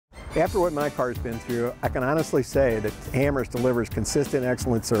After what my car's been through, I can honestly say that Hammers delivers consistent,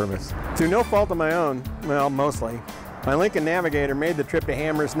 excellent service. Through no fault of my own, well, mostly, my Lincoln Navigator made the trip to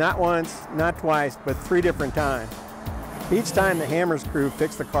Hammers not once, not twice, but 3 different times. Each time the Hammers crew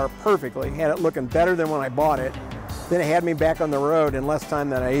fixed the car perfectly, had it looking better than when I bought it, then it had me back on the road in less time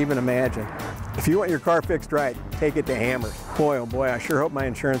than I even imagined. If you want your car fixed right, take it to Hammers. Boy, oh boy, I sure hope my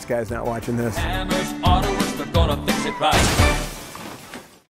insurance guy's not watching this. Hammers, Autoworks, they're gonna fix it right.